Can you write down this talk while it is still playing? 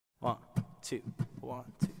2, 1,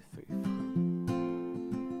 2, 3, 4.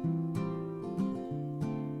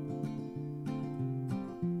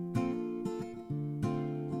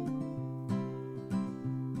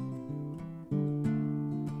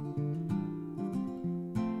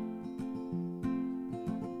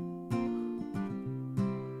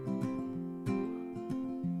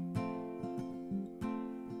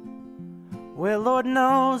 Well, Lord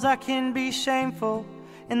knows I can be shameful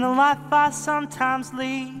in the life I sometimes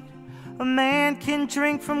lead. A man can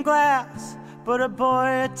drink from glass, but a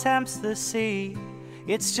boy attempts the sea.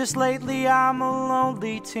 It's just lately I'm a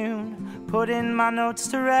lonely tune, putting my notes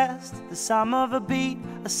to rest. The sum of a beat,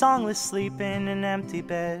 a songless sleep in an empty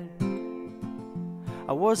bed.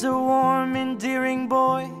 I was a warm, endearing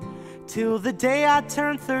boy, till the day I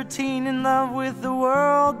turned 13, in love with the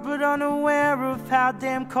world, but unaware of how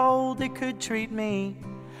damn cold it could treat me.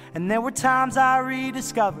 And there were times I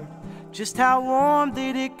rediscovered just how warm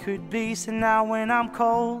that it could be. So now when I'm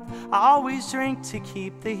cold, I always drink to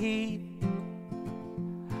keep the heat.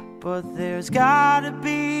 But there's gotta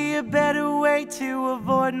be a better way to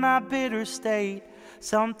avoid my bitter state,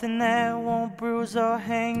 something that won't bruise or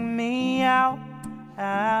hang me out,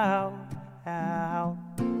 out, out.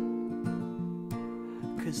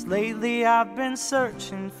 'Cause lately I've been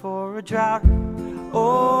searching for a drought.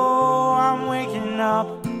 Oh, I'm waking up,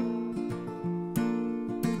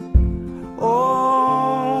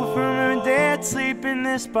 oh, from a dead sleep in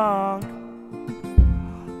this bunk.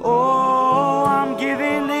 Oh, I'm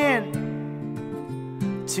giving in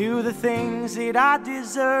to the things that I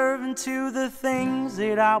deserve, and to the things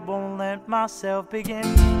that I won't let myself begin.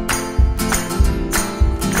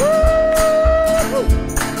 Woo!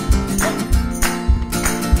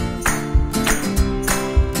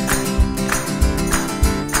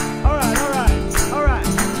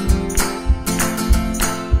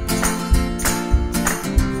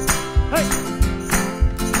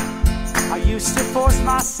 Used to force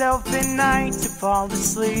myself at night to fall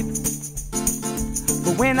asleep,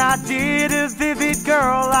 but when I did, a vivid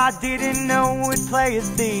girl I didn't know would play a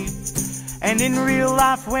thief. And in real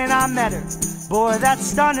life when I met her, boy, that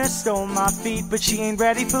stunner stole my feet. But she ain't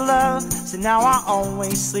ready for love, so now I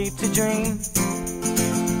always sleep to dream.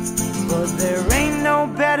 But there ain't no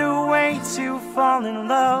better way to fall in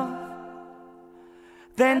love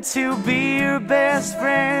than to be your best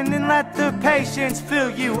friend and let the patience fill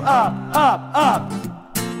you up, up, up.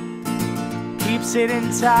 Keep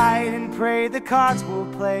sitting tight and pray the cards will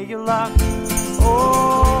play your luck.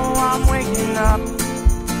 Oh, I'm waking up,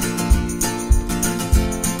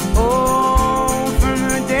 oh, from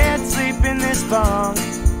a dead sleep in this bunk.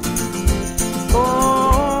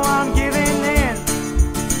 Oh, I'm giving in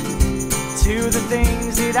to the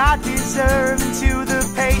things that I deserve, and to the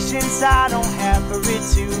patience I don't have for it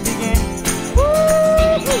to begin. Woo!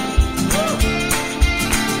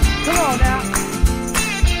 Come on now.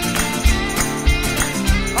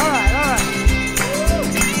 All right, all right.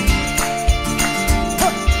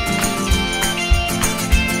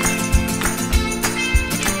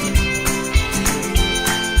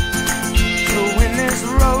 So when there's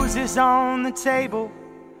roses on the table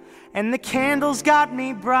and the candles got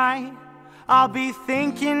me bright, I'll be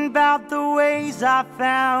thinking about the ways I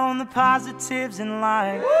found the positives in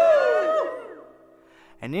life.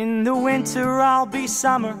 And in the winter I'll be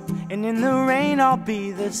summer, and in the rain I'll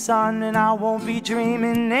be the sun. And I won't be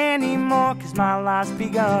dreaming anymore, 'cause my life's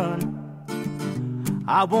begun.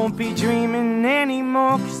 I won't be dreaming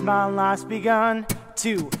anymore, 'cause my life's begun.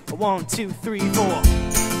 2, 1, 2, 3, 4.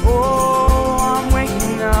 Oh, I'm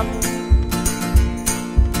waking up,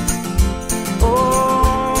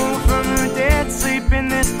 oh, from a dead sleep in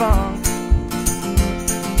this bunk.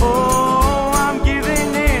 Oh, I'm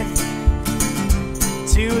giving in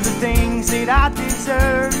to the things that I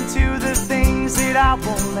deserve, and to the things that I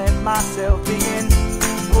won't let myself begin.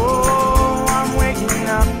 Oh, I'm waking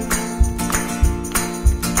up,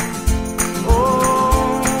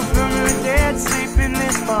 oh, from a dead sleep in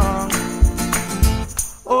this bunk.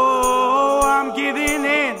 Oh, I'm giving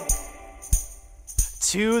in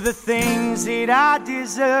to the things that I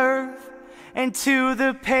deserve, and to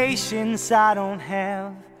the patience I don't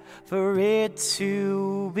have for it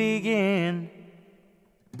to begin.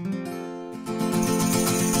 Woo!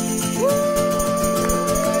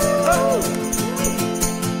 Oh!